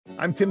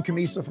I'm Tim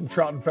Cammisa from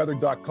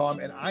troutandfeather.com,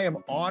 and I am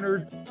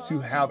honored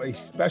to have a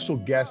special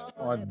guest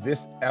on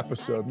this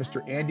episode,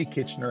 Mr. Andy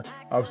Kitchener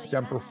of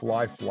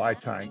Semperfli Fly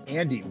Tying.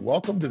 Andy,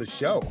 welcome to the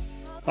show.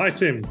 Hi,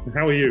 Tim.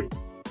 How are you?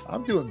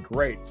 I'm doing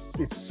great.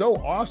 It's so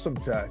awesome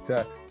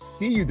to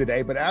see you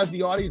today, but as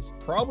the audience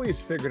probably has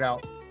figured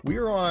out, we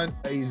are on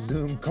a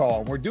Zoom call,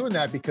 and we're doing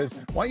that because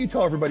why don't you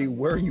tell everybody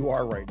where you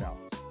are right now?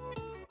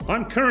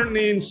 I'm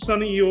currently in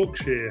sunny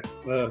Yorkshire,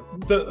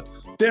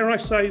 dare I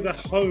say, the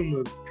home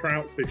of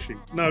trout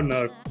fishing.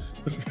 No.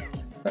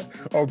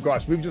 Oh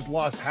gosh, we've just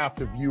lost half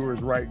the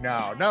viewers right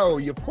now. No,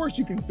 of course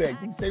you can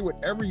say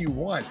whatever you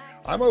want.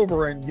 I'm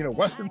over in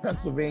Western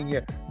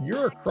Pennsylvania.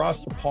 You're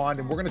across the pond,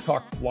 and we're going to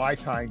talk fly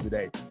tying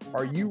today.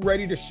 Are you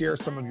ready to share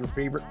some of your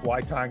favorite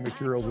fly tying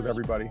materials with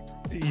everybody?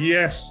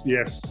 Yes,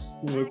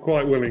 we're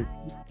quite willing.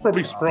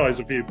 Probably surprise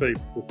a few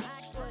people.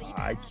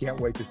 I can't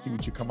wait to see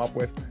what you come up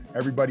with.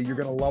 Everybody, you're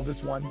going to love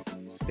this one.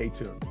 Stay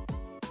tuned.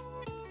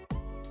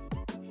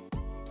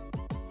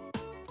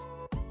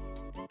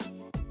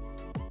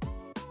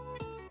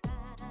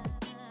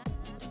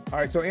 All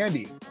right, so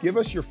Andy, give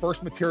us your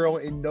first material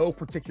in no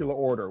particular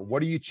order.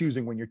 What are you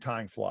choosing when you're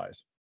tying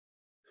flies?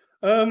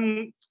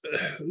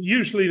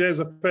 Usually there's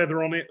a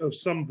feather on it of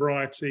some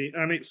variety,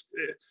 and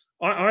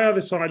I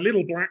either tie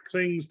little black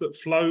things that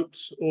float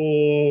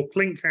or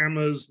clink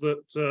hammers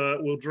that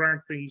will drag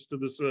things to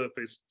the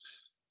surface.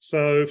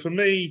 So for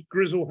me,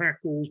 grizzle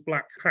hackles,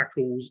 black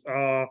hackles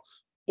are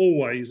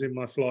always in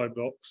my fly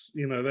box.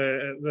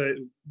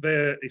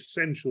 They're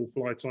essential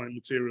fly tying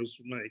materials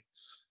for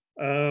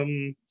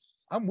me.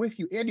 I'm with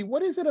you, Andy.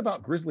 What is it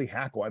about grizzly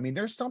hackle? I mean,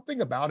 there's something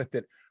about it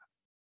that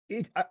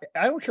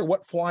I don't care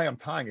what fly I'm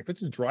tying. If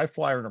it's a dry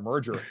fly or an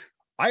emerger,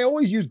 I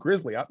always use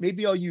grizzly.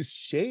 Maybe I'll use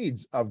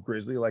shades of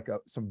grizzly, like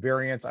some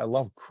variants. I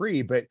love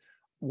Cree, but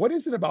what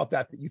is it about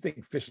that you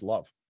think fish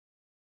love?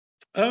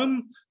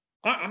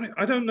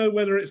 I don't know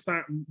whether it's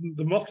the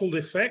mottled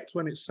effect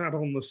when it's sat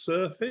on the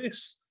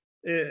surface,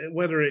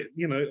 whether it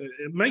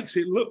makes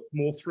it look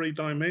more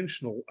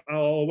three-dimensional,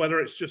 or whether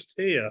it's just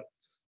here.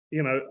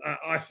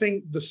 I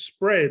think the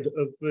spread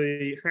of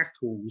the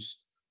hackles,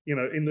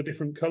 in the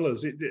different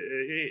colors,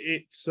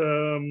 it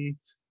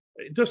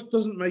just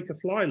doesn't make a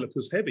fly look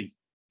as heavy.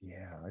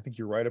 Yeah, I think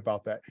you're right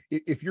about that.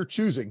 If you're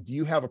choosing, do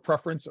you have a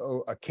preference,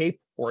 a cape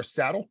or a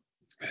saddle?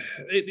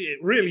 It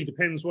really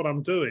depends what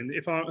I'm doing.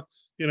 If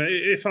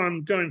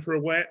I'm going for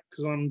a wet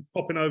because I'm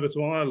popping over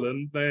to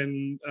Ireland,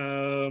 then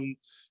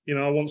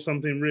I want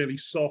something really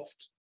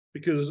soft,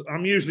 because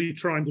I'm usually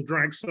trying to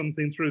drag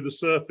something through the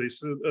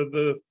surface of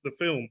the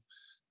film.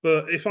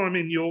 But if I'm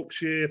in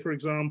Yorkshire, for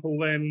example,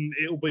 then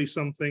it'll be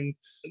something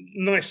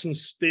nice and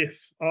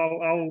stiff.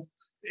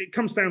 It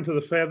comes down to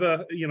the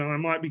feather. I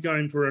might be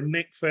going for a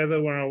neck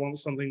feather where I want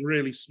something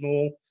really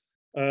small.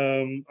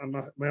 And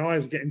my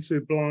eyes are getting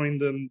too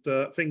blind and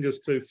fingers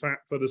too fat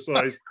for the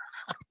size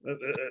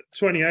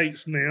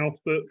 28s now.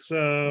 But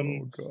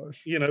oh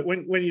gosh,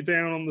 when you're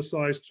down on the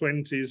size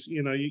 20s,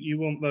 you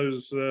want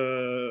those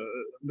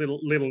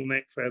little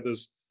neck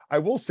feathers. I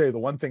will say the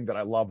one thing that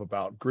I love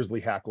about grizzly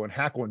hackle and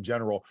hackle in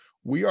general,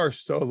 we are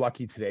so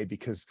lucky today,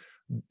 because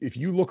if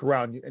you look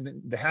around,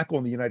 and the hackle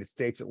in the United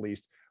States, at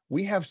least,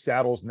 we have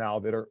saddles now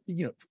that are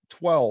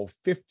 12,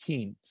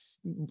 15,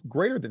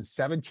 greater than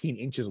 17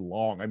 inches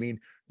long. I mean,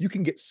 you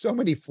can get so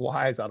many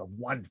flies out of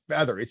one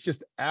feather. It's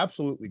just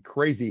absolutely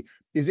crazy.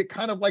 Is it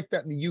kind of like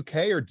that in the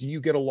UK, or do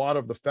you get a lot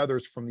of the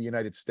feathers from the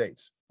United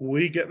States?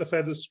 We get the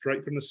feathers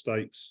straight from the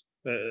States.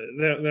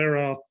 There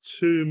are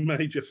two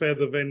major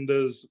feather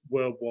vendors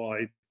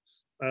worldwide,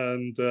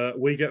 and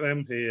we get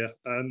them here.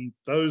 And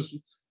those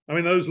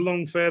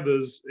long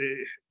feathers,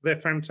 they're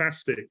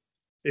fantastic.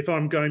 If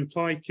I'm going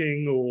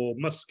piking or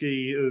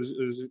muskie, as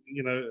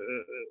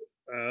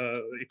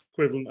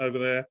equivalent over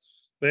there,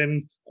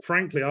 then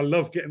frankly, I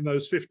love getting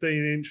those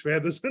 15-inch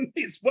feathers, and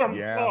it's one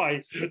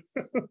fly.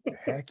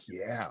 Heck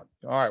yeah.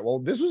 All right. Well,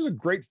 this was a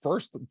great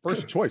first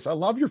choice. I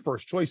love your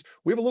first choice.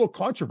 We have a little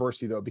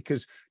controversy though,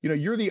 because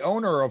you're the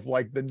owner of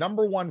like the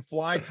 #1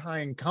 fly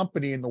tying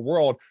company in the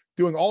world,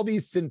 doing all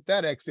these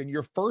synthetics, and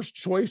your first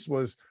choice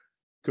was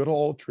good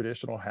old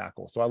traditional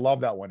hackle. So I love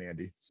that one,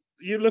 Andy.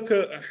 You look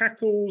at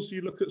hackles,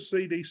 you look at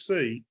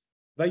CDC,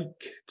 they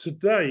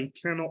today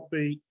cannot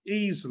be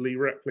easily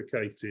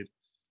replicated.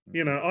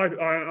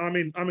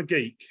 I'm a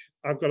geek.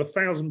 I've got a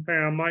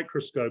 1,000-pound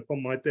microscope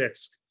on my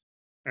desk,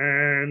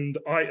 and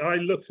I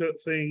look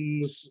at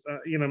things.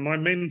 My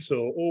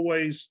mentor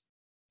always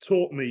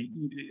taught me,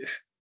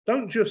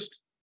 don't just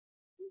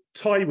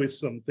tie with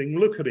something.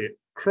 Look at it,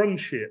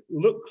 crunch it,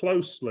 look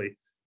closely.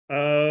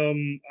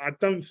 I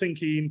don't think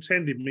he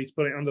intended me to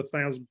put it under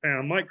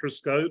 1,000-pound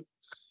microscope.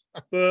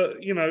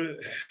 But you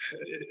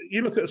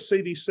look at a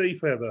CDC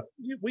feather,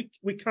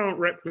 we can't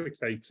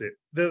replicate it.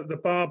 The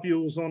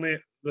barbules on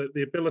it,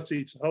 the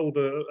ability to hold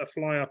a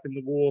fly up in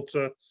the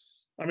water.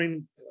 I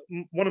mean,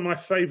 one of my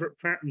favorite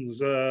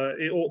patterns,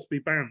 it ought to be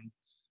banned.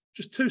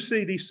 Just 2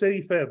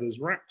 CDC feathers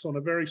wrapped on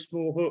a very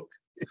small hook.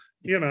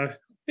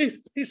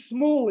 It's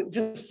small, it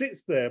just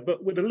sits there,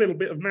 but with a little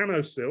bit of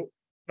nano silk,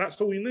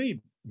 that's all you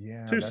need.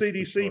 Yeah, Two that's for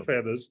CDC sure.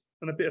 feathers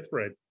and a bit of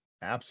thread.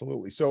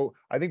 Absolutely. So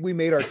I think we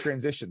made our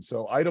transition.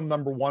 So item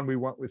number one, we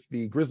went with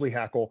the grizzly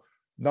hackle.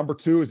 Number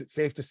two, is it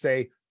safe to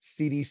say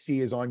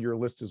CDC is on your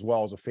list as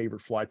well as a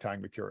favorite fly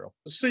tying material?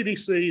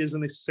 CDC is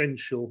an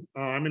essential.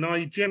 I mean,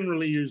 I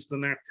generally use the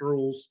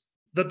naturals.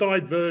 The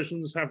dyed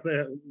versions have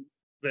their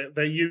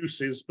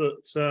uses,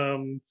 but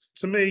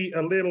to me,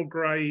 a little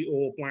grey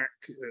or black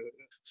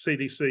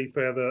CDC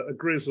feather, a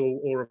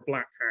grizzle or a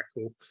black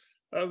hackle,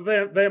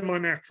 they're my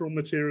natural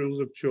materials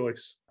of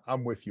choice.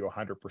 I'm with you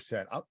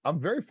 100%. I'm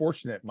very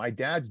fortunate. My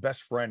dad's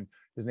best friend,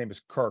 his name is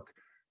Kirk.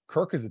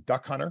 Kirk is a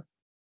duck hunter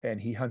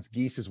and he hunts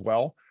geese as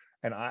well.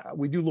 And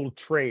we do little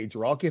trades,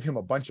 or I'll give him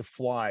a bunch of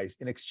flies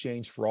in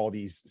exchange for all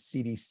these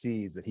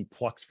CDCs that he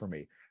plucks for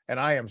me. And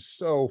I am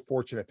so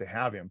fortunate to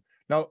have him.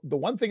 Now, the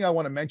one thing I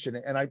want to mention,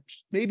 and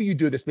maybe you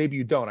do this, maybe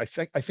you don't. I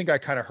think I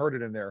kind of heard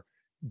it in there.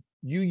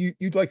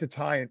 You'd like to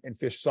tie and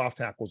fish soft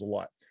tackles a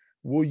lot.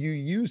 Will you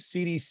use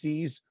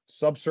CDCs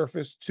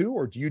subsurface too,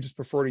 or do you just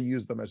prefer to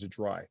use them as a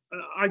dry?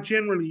 I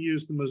generally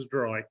use them as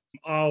dry.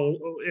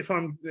 If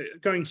I'm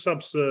going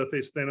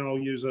subsurface, then I'll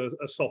use a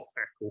soft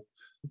hackle.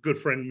 Good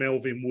friend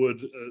Melvin Wood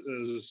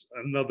is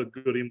another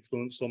good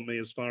influence on me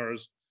as far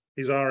as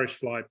his Irish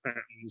fly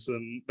patterns,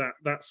 and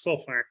that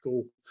soft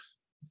hackle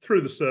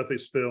through the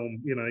surface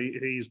film,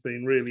 he's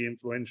been really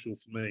influential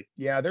for me.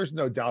 Yeah, there's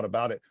no doubt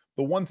about it.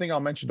 The one thing I'll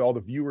mention to all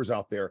the viewers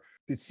out there,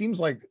 it seems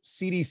like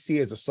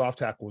CDC as a soft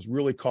tackle has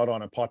really caught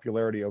on in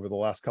popularity over the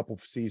last couple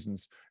of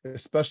seasons,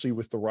 especially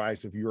with the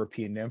rise of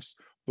European nymphs.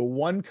 The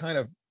one kind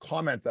of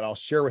comment that I'll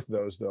share with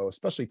those, though,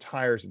 especially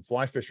tires and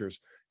fly fishers,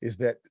 is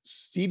that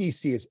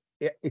CDC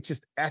it's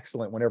just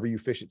excellent whenever you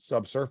fish it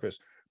subsurface.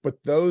 But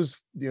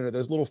those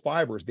little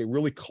fibers, they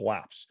really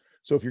collapse.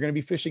 So if you're going to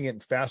be fishing it in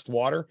fast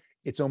water,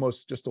 it's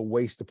almost just a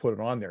waste to put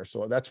it on there.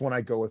 So that's when I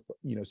go with,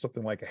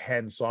 something like a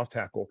Hen soft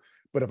tackle.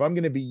 But if I'm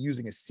going to be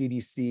using a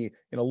CDC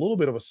in a little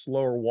bit of a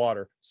slower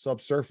water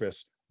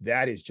subsurface,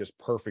 that is just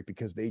perfect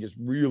because they just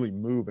really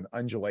move and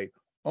undulate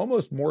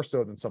almost more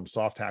so than some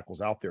soft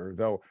tackles out there.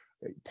 Though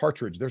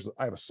partridge,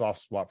 I have a soft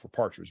spot for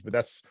partridge, but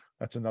that's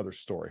another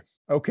story.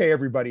 Okay,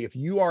 everybody, if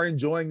you are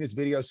enjoying this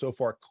video so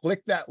far,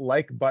 click that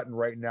like button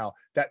right now.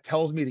 That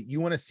tells me that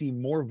you want to see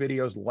more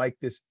videos like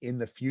this in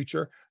the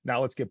future. Now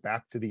let's get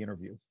back to the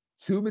interview.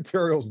 2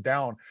 materials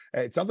down.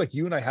 It sounds like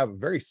you and I have a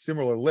very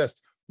similar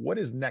list. What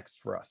is next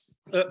for us?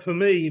 For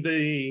me,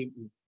 the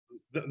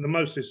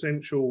most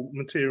essential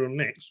material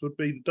next would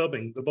be the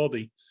dubbing, the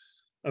body.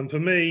 And for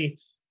me,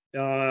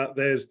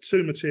 there's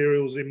 2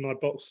 materials in my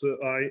box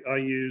that I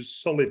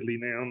use solidly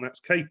now, and that's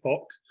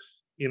Kapok.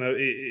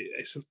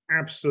 It's an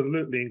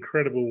absolutely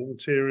incredible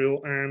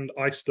material, and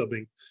ice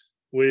dubbing.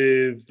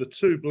 With the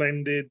 2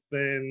 blended,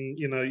 then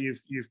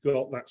you've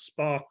got that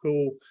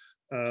sparkle.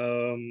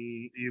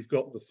 You've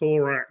got the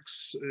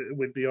thorax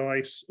with the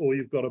ice, or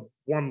you've got a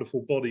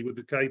wonderful body with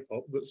the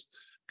Kapok that's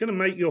going to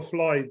make your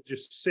fly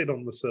just sit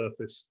on the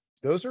surface.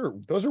 Those are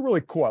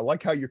really cool. I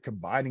like how you're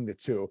combining the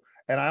 2.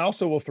 And I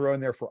also will throw in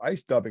there for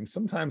ice dubbing.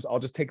 Sometimes I'll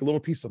just take a little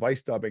piece of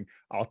ice dubbing,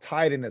 I'll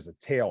tie it in as a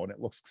tail, and it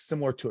looks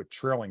similar to a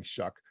trailing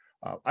shuck.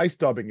 Ice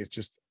dubbing is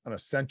just an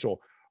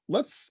essential.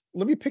 Let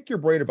me pick your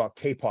brain about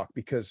Kapok,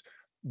 because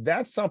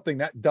that's something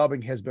that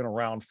dubbing has been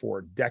around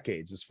for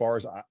decades, as far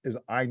as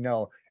I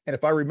know. And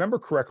if I remember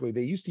correctly,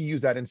 they used to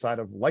use that inside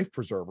of life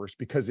preservers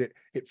because it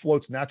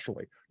floats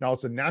naturally. Now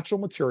it's a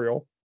natural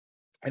material,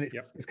 and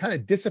it's kind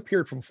of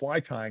disappeared from fly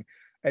tying.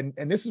 And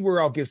this is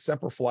where I'll give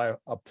Semperfli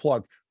a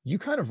plug. You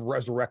kind of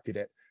resurrected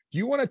it. Do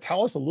you want to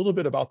tell us a little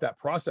bit about that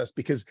process?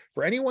 Because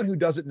for anyone who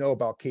doesn't know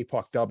about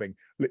Kapok dubbing,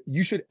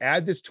 you should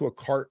add this to a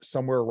cart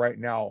somewhere right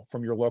now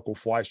from your local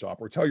fly shop,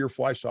 or tell your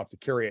fly shop to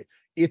carry it.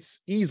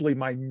 It's easily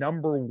my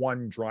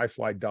 #1 dry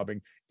fly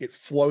dubbing. It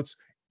floats.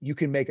 You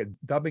can make a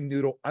dubbing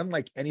noodle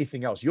unlike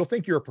anything else. You'll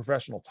think you're a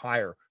professional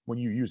tyer when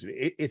you use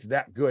it. It's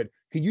that good.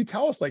 Can you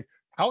tell us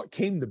how it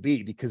came to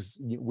be? Because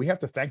we have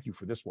to thank you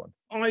for this one.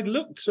 I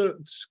looked at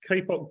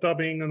Kapok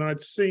dubbing, and I'd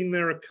seen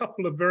there are a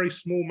couple of very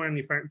small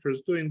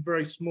manufacturers doing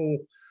very small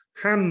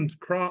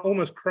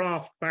almost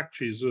craft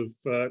batches of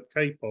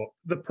Kapok.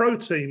 The pro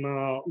team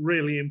are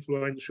really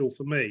influential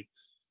for me.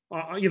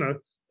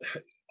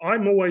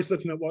 I'm always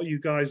looking at what you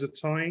guys are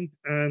tying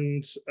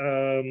and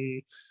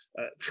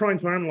trying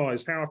to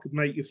analyze how I could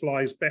make your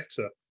flies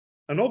better.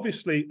 And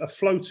obviously a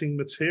floating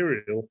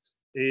material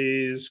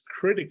is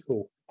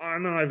critical.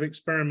 And I've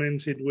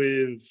experimented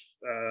with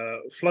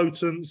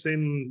floatants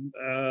in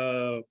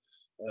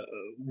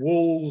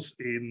wools,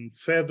 in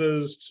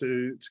feathers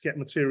to get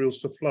materials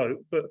to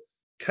float. But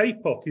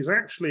Kapok is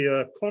actually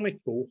a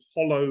conical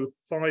hollow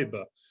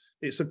fiber.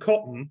 It's a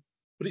cotton,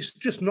 but it's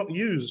just not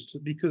used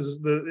because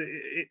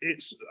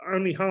it's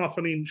only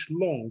 1/2 inch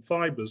long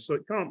fibers. So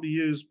it can't be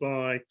used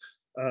by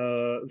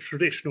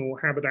traditional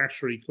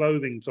haberdashery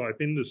clothing type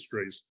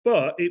industries,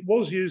 but it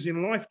was used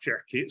in life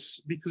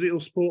jackets because it'll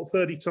support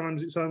 30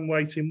 times its own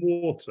weight in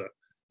water.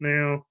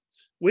 Now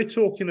we're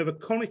talking of a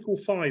conical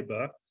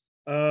fiber.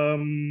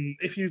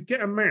 If you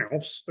get a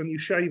mouse and you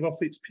shave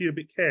off its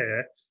pubic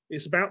hair,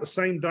 it's about the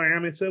same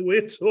diameter.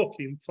 We're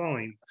talking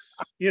fine,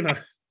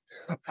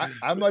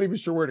 I'm not even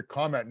sure where to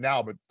comment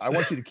now, but I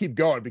want you to keep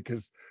going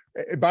because,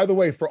 by the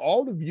way, for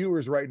all the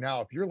viewers right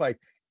now, if you're like,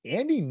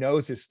 Andy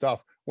knows his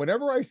stuff.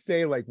 Whenever I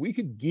say like we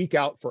could geek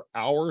out for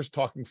hours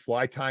talking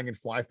fly tying and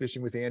fly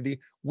fishing with Andy,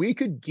 we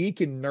could geek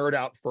and nerd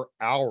out for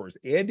hours.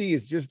 Andy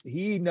is just,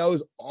 he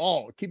knows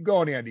all. Keep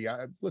going, Andy.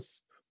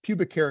 Let's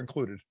pubic hair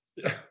included.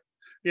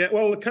 Yeah,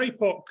 well, the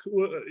K-Pock,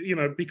 you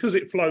know, because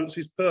it floats,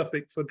 is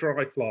perfect for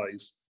dry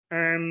flies.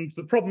 And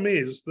the problem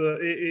is that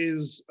it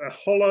is a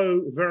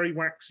hollow, very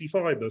waxy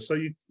fiber, so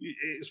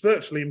it's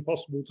virtually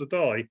impossible to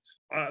dye.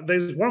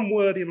 There's one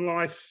word in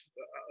life,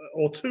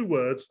 or two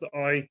words, that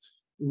I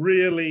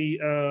really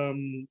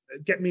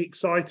get me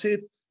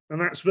excited, and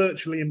that's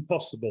virtually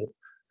impossible.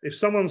 If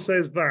someone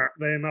says that,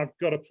 then I've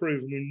got to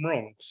prove them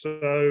wrong.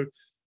 So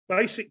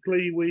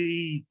basically,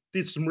 we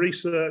did some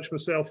research,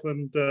 myself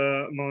and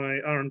my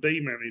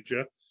R&D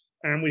manager,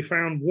 and we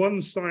found one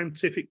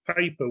scientific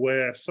paper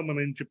where someone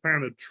in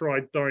Japan had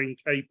tried dyeing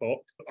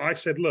K-Pock. I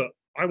said, look,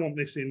 I want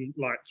this in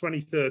like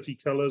 20, 30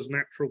 colors,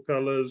 natural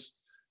colors,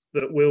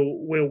 that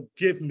will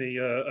give me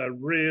a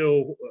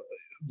real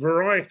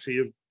variety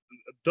of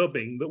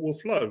dubbing that will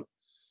float.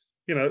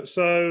 You know,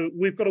 so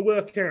we've got to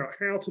work out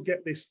how to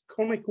get this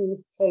conical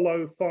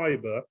hollow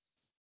fiber,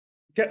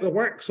 get the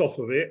wax off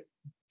of it,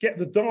 get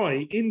the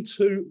dye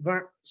into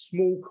that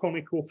small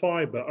conical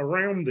fiber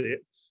around it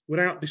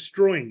without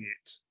destroying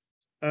it.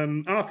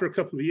 And after a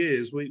couple of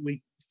years,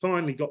 we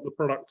finally got the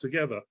product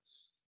together.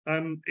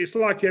 And it's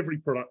like every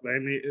product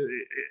then,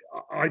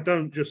 I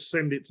don't just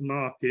send it to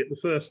market. The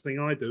first thing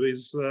I do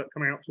is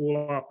come out to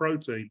all our pro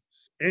team.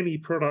 Any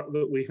product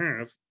that we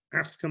have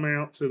has to come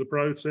out to the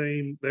pro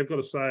team. They've got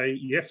to say,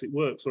 yes, it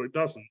works or it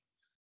doesn't.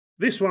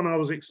 This one I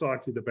was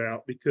excited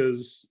about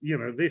because, you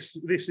know, this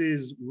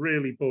is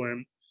really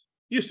buoyant.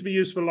 Used to be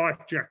used for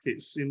life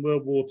jackets in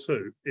World War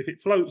II. If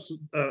it floats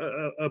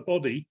a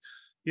body,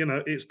 you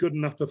know, it's good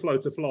enough to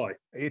float a fly.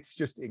 It's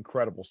just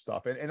incredible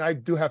stuff. And I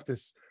do have to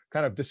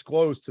kind of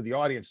disclose to the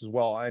audience as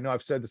well. I know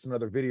I've said this in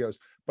other videos,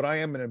 but I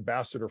am an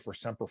ambassador for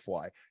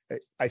Semperfli.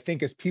 I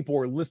think as people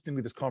are listening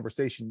to this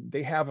conversation,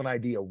 they have an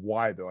idea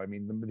why, though. I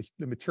mean,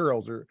 the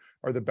materials are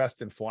the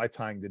best in fly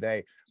tying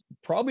today.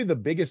 Probably the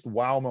biggest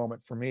wow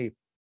moment for me,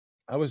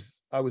 I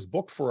was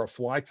booked for a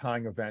fly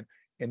tying event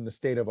in the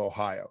state of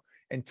Ohio.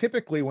 And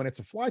typically when it's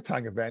a fly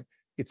tying event,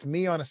 it's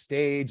me on a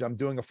stage, I'm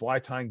doing a fly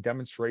tying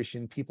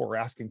demonstration, people are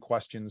asking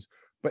questions.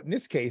 But in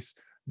this case,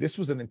 this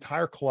was an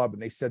entire club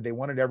and they said they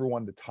wanted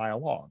everyone to tie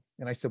along.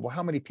 And I said, well,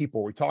 how many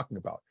people are we talking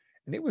about?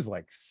 And it was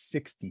like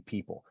 60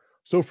 people.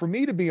 So for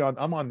me to be on,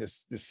 I'm on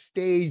this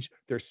stage,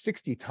 there's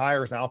 60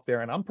 tires out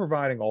there and I'm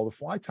providing all the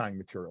fly tying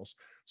materials.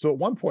 So at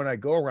one point I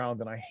go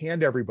around and I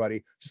hand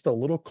everybody just a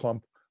little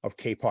clump of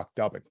K-Pock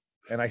dubbing.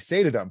 And I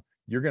say to them,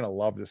 you're going to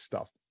love this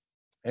stuff.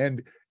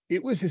 And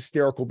it was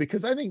hysterical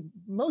because I think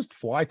most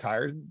fly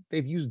tyers,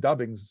 they've used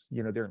dubbings,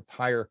 you know, their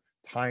entire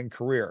tying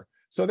career.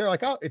 So they're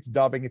like, oh, it's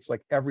dubbing. It's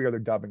like every other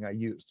dubbing I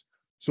used.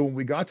 So when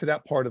we got to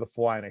that part of the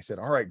fly and I said,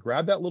 all right,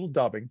 grab that little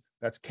dubbing,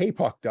 that's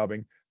K-Pock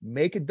dubbing,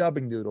 make a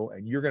dubbing noodle,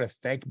 and you're going to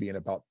thank me in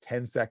about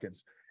 10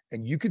 seconds.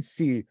 And you could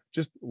see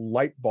just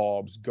light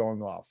bulbs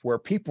going off where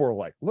people are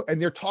like, look,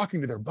 and they're talking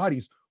to their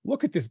buddies,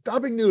 look at this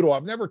dubbing noodle.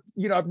 I've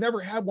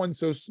never had one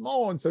so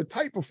small and so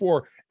tight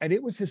before. And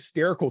it was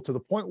hysterical to the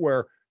point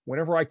where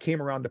whenever I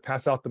came around to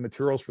pass out the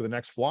materials for the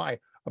next fly,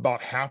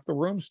 about half the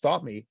room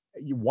stopped me,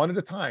 one at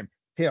a time.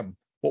 Tim,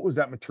 what was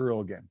that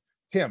material again?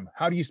 Tim,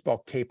 how do you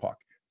spell K-Pock?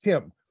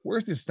 Tim,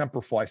 where's this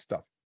Semperfli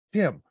stuff?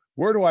 Tim,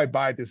 where do I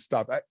buy this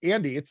stuff?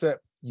 Andy,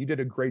 you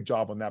did a great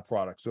job on that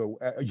product. So,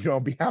 you know,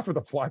 on behalf of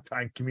the fly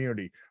tying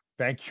community,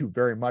 thank you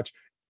very much.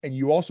 And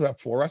you also have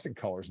fluorescent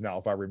colors now,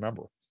 if I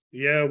remember.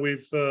 Yeah,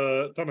 we've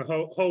done a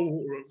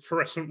whole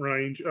fluorescent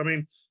range. I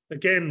mean,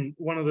 again,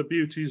 one of the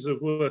beauties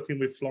of working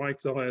with fly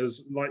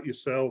tyers like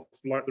yourself,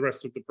 like the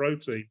rest of the pro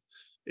team,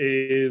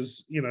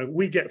 is, you know,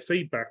 we get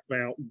feedback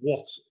about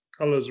what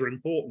colors are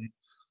important.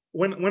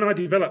 When I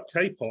developed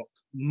K-Pock,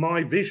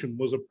 my vision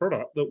was a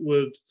product that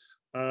would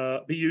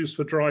be used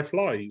for dry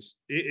flies.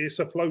 It's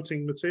a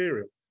floating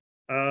material.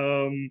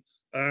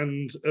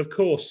 And of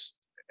course,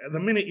 the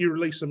minute you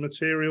release a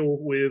material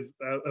with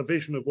a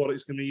vision of what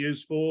it's going to be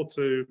used for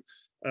to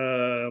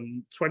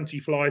 20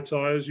 fly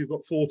tyers, you've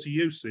got 40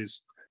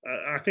 uses.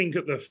 I think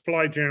at the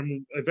Fly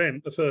Jam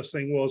event, the first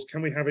thing was,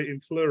 can we have it in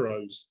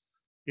fluoros?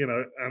 You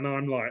know, and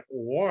I'm like,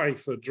 why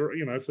for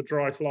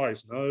dry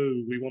flies? No,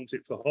 we want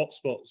it for hot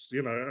spots.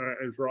 You know,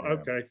 it's right. Yeah.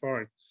 Okay,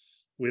 fine.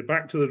 We're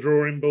back to the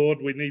drawing board.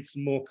 We need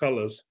some more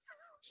colors.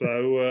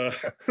 So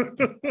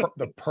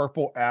the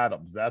purple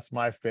atoms, that's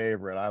my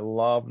favorite. I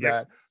love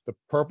that. The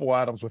purple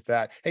atoms with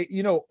that. Hey,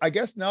 you know, I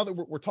guess now that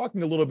we're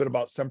talking a little bit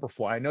about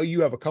Semperfli, I know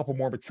you have a couple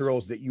more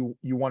materials that you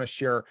want to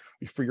share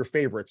for your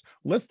favorites.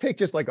 Let's take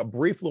just like a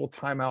brief little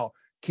timeout.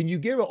 Can you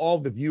give all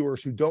the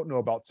viewers who don't know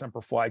about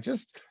Semperfli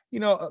just, you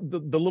know,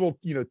 the little,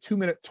 you know,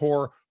 2-minute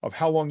tour of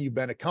how long you've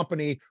been a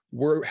company,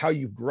 how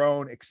you've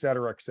grown, et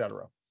cetera, et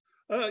cetera?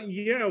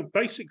 Yeah,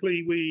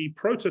 basically we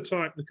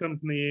prototyped the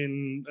company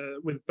in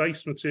with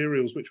base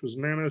materials, which was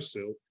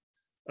nanosilk,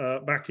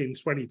 back in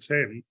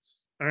 2010.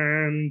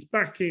 And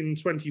back in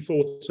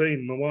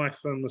 2014, my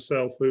wife and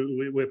myself,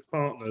 who we're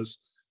partners,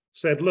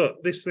 said,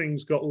 look, this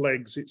thing's got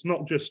legs. It's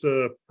not just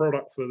a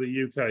product for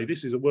the UK.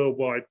 This is a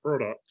worldwide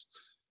product.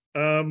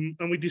 And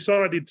we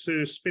decided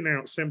to spin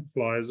out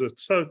Semperfli as a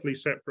totally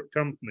separate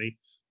company,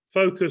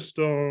 focused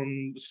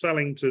on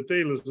selling to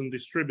dealers and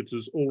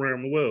distributors all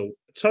around the world.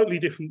 A totally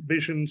different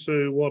vision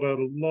to what a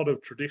lot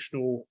of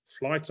traditional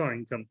fly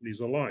tying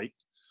companies are like,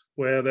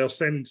 where they'll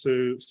sell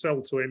to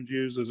end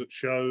users at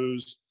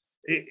shows.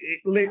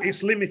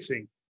 It's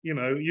limiting. You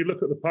know, you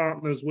look at the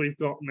partners we've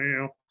got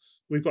now.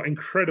 We've got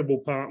incredible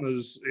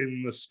partners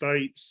in the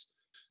States.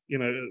 You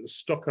know,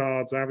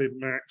 Stockards, Avid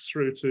Max,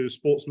 through to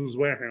Sportsman's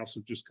Warehouse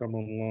have just come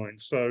online.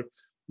 So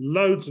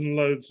loads and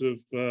loads of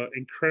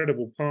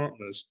incredible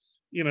partners.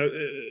 You know,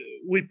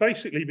 we've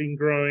basically been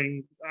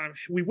growing.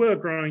 We were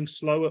growing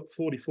slow at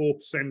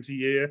 44% a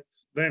year.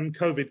 Then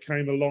COVID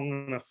came along,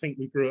 and I think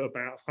we grew at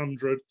about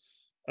 100.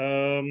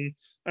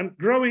 And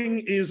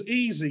growing is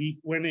easy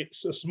when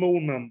it's a small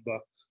number.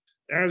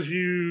 As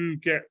you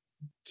get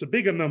to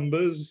bigger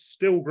numbers,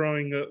 still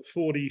growing at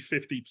 40,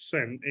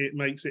 50%, it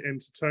makes it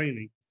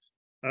entertaining.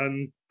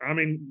 And I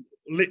mean,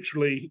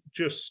 literally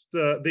just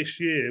this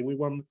year, we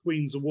won the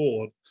Queen's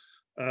Award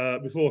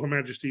before Her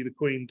Majesty the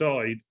Queen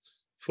died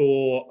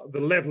for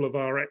the level of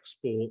our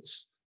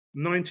exports.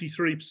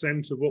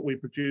 93% of what we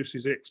produce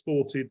is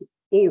exported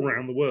all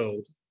around the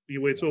world.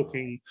 We're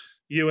talking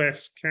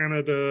US,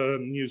 Canada,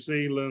 New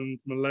Zealand,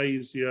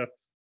 Malaysia,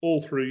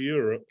 all through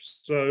Europe.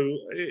 So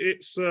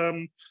it's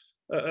a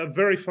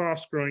very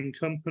fast growing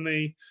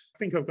company. I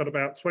think I've got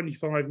about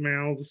 25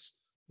 mouths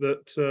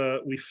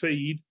that we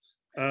feed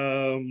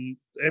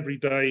every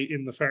day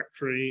in the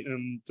factory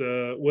and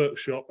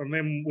workshop. And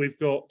then we've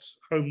got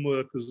home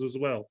workers as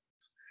well.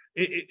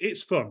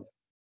 It's fun.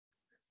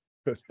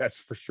 That's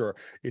for sure.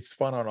 It's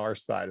fun on our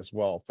side as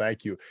well.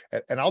 Thank you.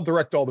 And I'll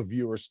direct all the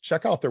viewers,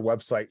 check out their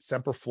website,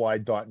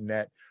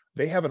 semperfli.net.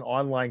 They have an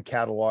online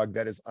catalog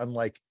that is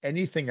unlike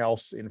anything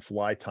else in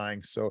fly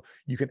tying. So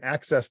you can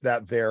access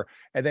that there.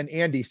 And then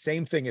Andy,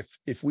 same thing.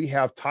 If we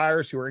have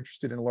tyers who are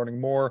interested in learning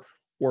more,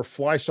 or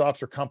fly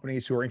shops or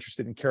companies who are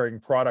interested in carrying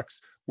products,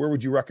 where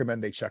would you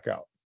recommend they check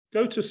out?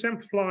 Go to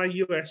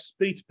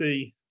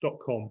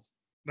semperfliusb2b.com.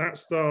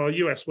 That's our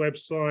US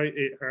website.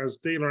 It has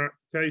dealer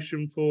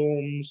application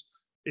forms.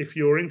 If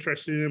you're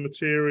interested in a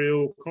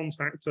material,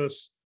 contact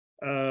us.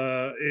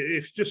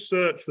 If you just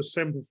search for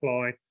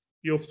Semperfli,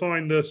 you'll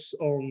find us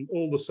on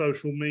all the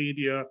social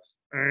media,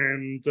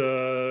 and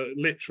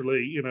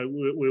literally, you know,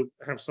 we'll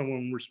have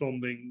someone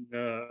responding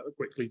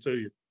quickly to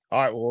you.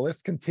 All right, well,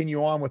 let's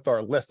continue on with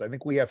our list. I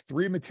think we have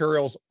 3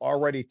 materials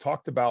already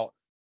talked about.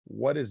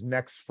 What is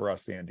next for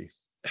us, Andy?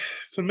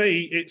 For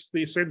me, it's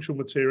the essential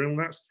material, and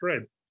that's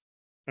thread.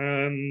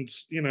 And,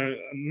 you know,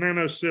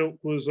 nano silk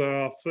was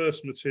our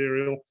first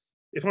material.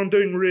 If I'm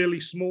doing really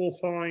small,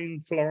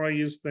 fine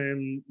flies,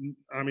 then,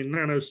 I mean,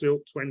 nano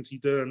silk 20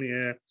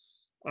 denier.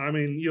 I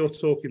mean, you're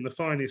talking the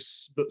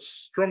finest but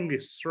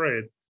strongest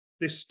thread.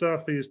 This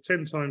stuff is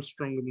 10 times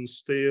stronger than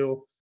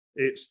steel.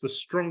 It's the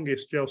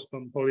strongest gel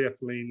spun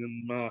polyethylene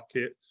in the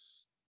market,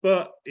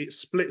 but it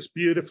splits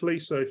beautifully.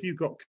 So if you've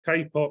got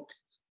kapok,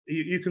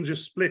 you can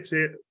just split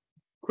it,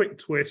 quick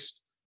twist,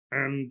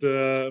 and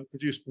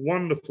produce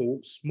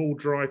wonderful small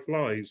dry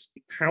flies.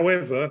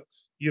 However,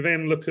 you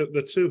then look at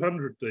the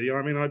 200D.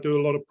 I mean, I do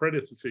a lot of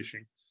predator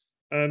fishing,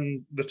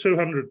 and the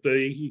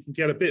 200D, you can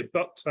get a bit of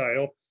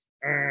bucktail,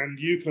 and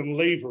you can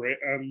lever it,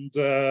 and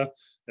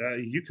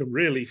you can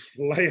really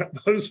flay up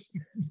those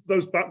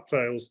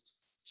bucktails.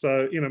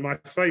 So, you know, my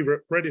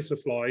favorite predator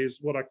fly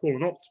is what I call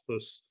an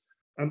octopus.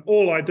 And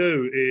all I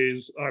do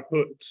is I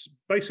put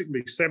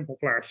basically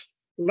Semperflash,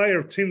 layer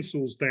of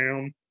tinsels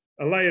down,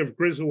 a layer of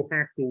grizzle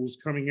hackles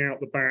coming out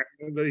the back,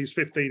 these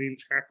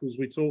 15-inch hackles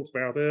we talked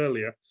about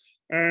earlier.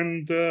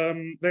 And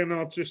then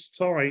I'll just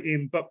tie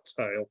in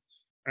bucktail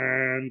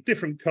and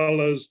different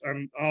colors,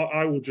 and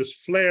I will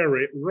just flare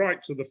it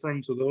right to the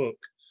front of the hook.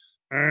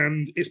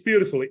 And it's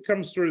beautiful. It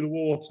comes through the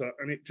water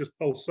and it just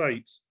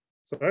pulsates.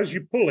 So as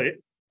you pull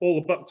it, all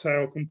the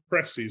bucktail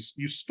compresses,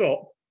 you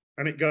stop,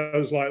 and it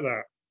goes like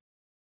that.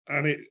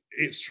 And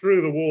it's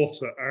through the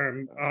water,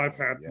 and I've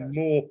had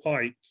more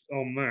pike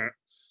on that.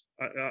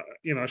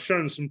 You know, I've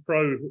shown some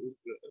pro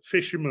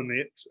fishermen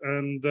it,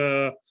 and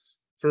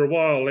for a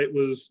while it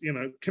was, you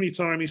know, can you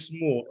tie me some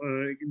more?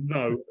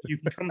 No, you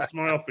can come to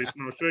my office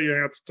and I'll show you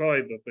how to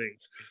tie the thing.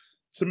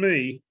 To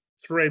me,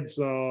 threads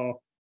are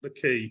the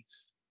key.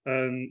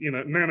 And, you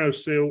know, nano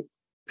silk,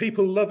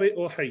 people love it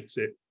or hate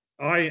it.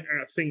 I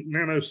think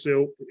nano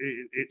silk,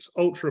 it's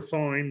ultra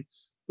fine,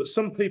 but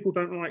some people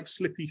don't like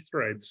slippy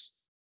threads.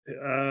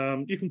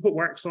 You can put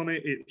wax on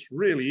it. It's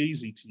really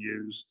easy to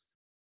use.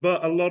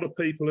 But a lot of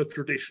people are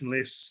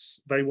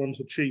traditionalists. They want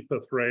a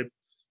cheaper thread.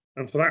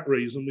 And for that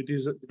reason, we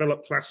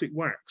developed classic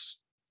wax.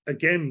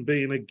 Again,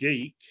 being a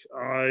geek,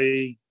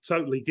 I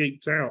totally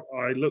geeked out.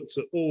 I looked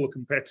at all the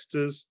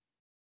competitors,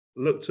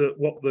 looked at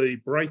what the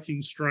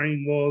breaking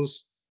strain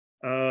was,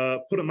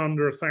 put them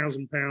under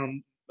 1,000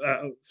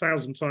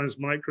 times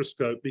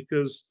microscope,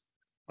 because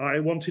I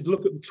wanted to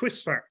look at the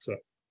twist factor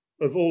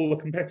of all the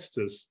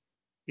competitors.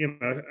 You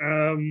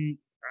know,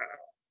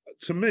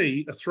 to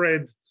me, a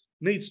thread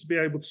needs to be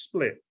able to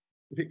split.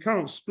 If it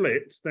can't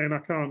split, then I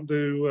can't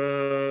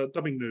do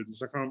dubbing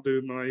noodles. I can't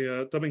do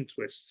my dubbing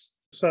twists.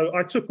 So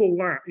I took all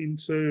that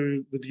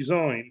into the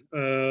design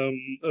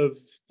of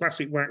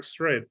classic wax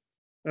thread.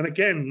 And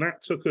again,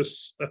 that took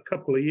us a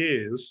couple of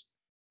years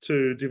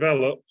to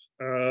develop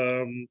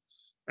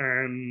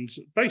and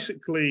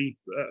basically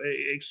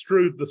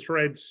extrude the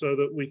thread so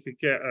that we could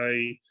get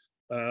a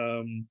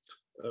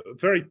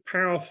very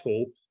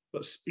powerful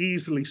but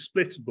easily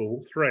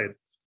splittable thread.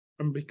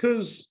 And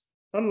because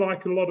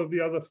unlike a lot of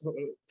the other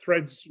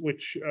threads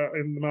which are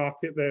in the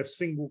market, they're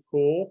single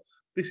core,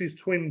 this is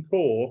twin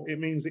core, it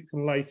means it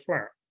can lay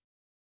flat.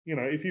 You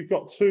know, if you've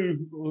got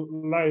two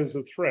layers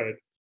of thread,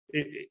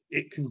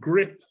 it can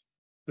grip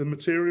the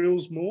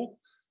materials more.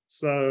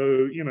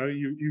 So, you know,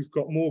 you've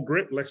got more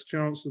grip, less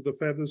chance of the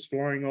feathers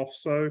flying off.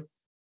 So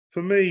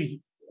for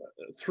me,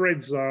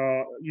 threads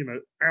are, you know,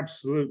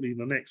 absolutely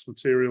the next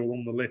material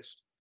on the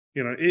list.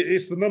 You know,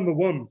 it's the number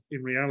one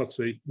in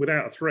reality.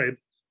 Without a thread,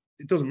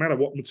 it doesn't matter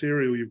what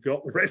material you've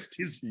got. The rest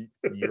is.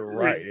 You're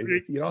right.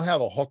 If you don't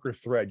have a hook or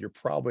thread, you're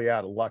probably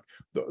out of luck.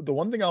 The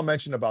one thing I'll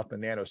mention about the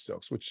nano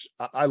silks, which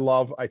I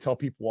love, I tell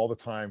people all the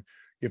time,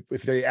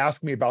 if they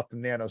ask me about the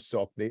nano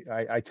silk,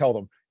 I tell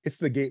them it's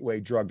the gateway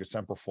drug to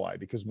Semperfli,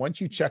 because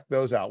once you check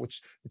those out,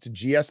 which it's a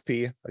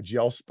GSP, a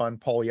gel spun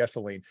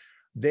polyethylene,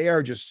 they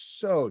are just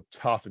so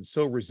tough and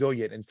so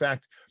resilient. In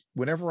fact,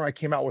 whenever I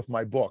came out with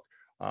my book,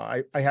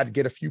 I had to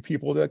get a few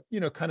people to, you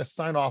know, kind of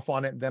sign off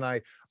on it. And then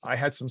I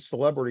had some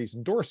celebrities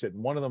endorse it.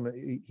 And one of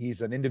them,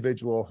 he's an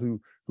individual who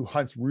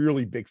hunts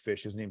really big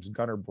fish. His name's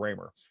Gunnar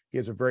Bramer. He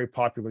has a very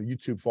popular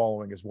YouTube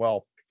following as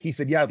well. He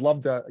said, yeah, I'd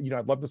love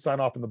to sign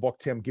off in the book,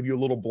 Tim, give you a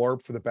little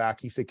blurb for the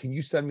back. He said, can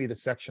you send me the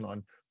section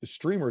on the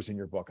streamers in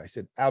your book? I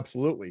said,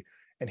 absolutely.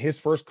 And his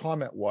first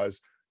comment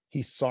was,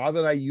 he saw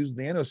that I used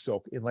nano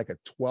silk in like a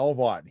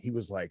 12-aught. He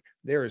was like,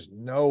 there is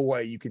no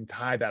way you can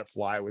tie that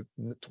fly with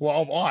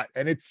 12-aught.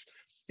 And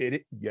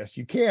yes,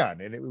 you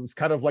can. And it was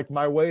kind of like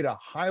my way to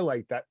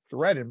highlight that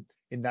thread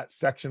in that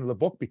section of the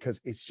book,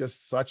 because it's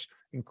just such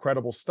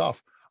incredible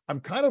stuff. I'm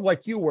kind of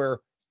like you, where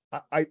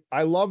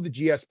I love the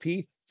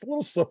GSP. It's a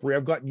little slippery.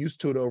 I've gotten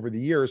used to it over the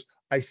years.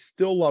 I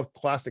still love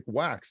classic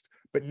waxed,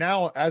 but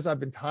now as I've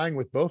been tying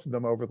with both of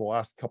them over the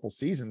last couple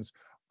seasons,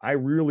 I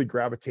really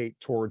gravitate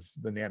towards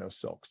the nano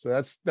silk. So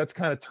that's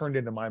kind of turned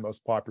into my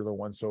most popular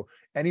one. So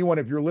anyone,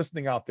 if you're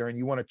listening out there and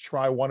you want to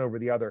try one over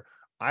the other,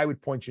 I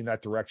would point you in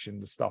that direction.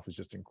 The stuff is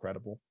just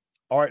incredible.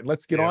 All right,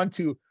 let's get on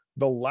to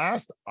the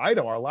last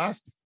item, our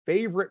last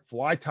favorite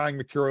fly tying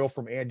material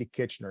from Andy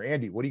Kitchener.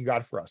 Andy, what do you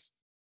got for us?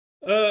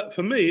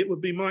 For me, it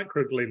would be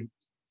microglint.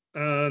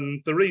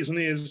 And the reason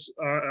is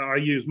I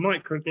use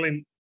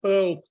microglint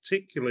pearl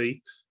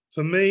particularly.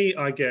 For me,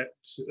 I get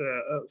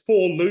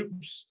 4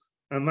 loops,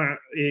 and that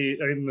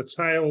in the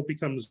tail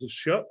becomes the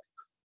shuck.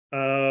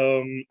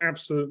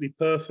 Absolutely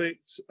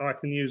perfect. I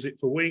can use it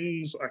for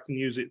wings. I can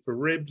use it for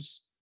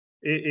ribs.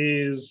 It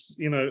is,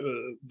 you know,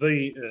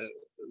 the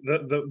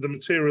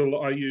material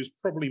that I use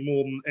probably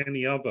more than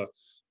any other.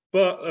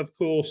 But of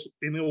course,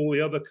 in all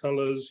the other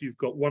colors, you've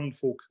got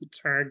wonderful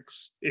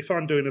tags. If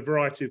I'm doing a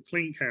variety of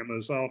clink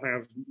hammers, I'll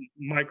have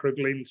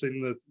microglint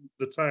in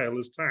the tail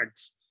as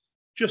tags,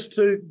 just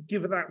to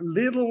give it that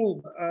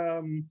little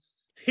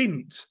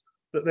hint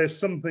that there's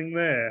something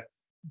there,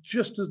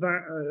 just as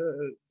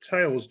that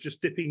tail's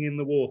just dipping in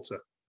the water.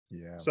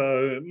 Yeah.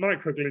 So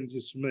microglint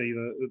is for me,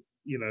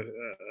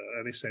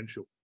 an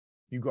essential.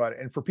 You got it.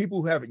 And for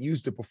people who haven't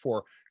used it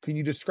before, can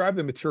you describe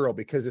the material,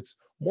 because it's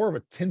more of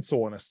a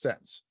tinsel in a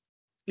sense?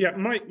 Yeah,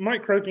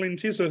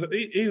 microglint is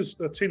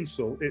a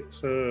tinsel.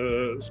 It's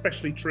a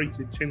specially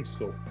treated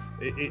tinsel.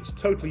 It's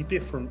totally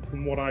different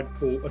from what I'd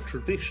call a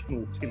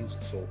traditional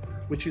tinsel,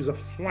 which is a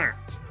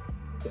flat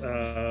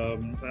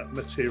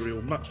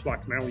material, much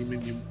like an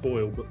aluminium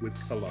foil, but with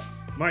colour.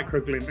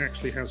 Microglint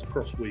actually has a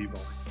cross weave on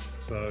it.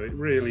 So it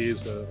really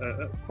is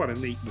quite a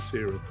neat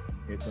material.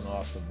 It's an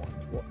awesome one.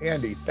 Well,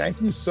 Andy, thank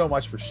you so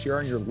much for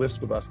sharing your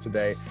list with us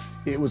today.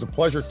 It was a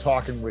pleasure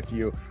talking with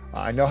you.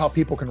 I know how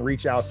people can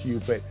reach out to you,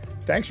 but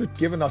thanks for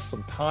giving us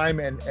some time,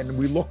 and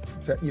we look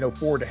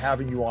forward to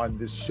having you on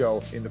this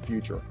show in the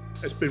future.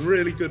 It's been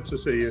really good to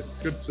see you.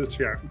 Good to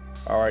chat.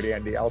 All right,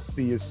 Andy, I'll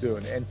see you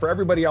soon. And for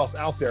everybody else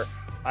out there,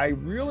 I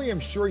really am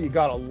sure you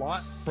got a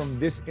lot from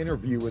this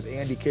interview with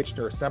Andy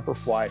Kitchener of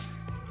Semperfli,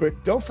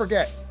 but don't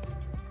forget,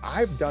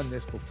 I've done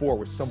this before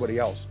with somebody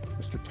else,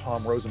 Mr.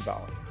 Tom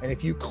Rosenbauer. And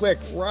if you click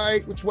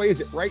right, which way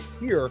is it? Right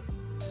here,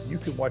 you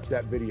can watch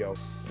that video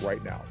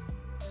right now.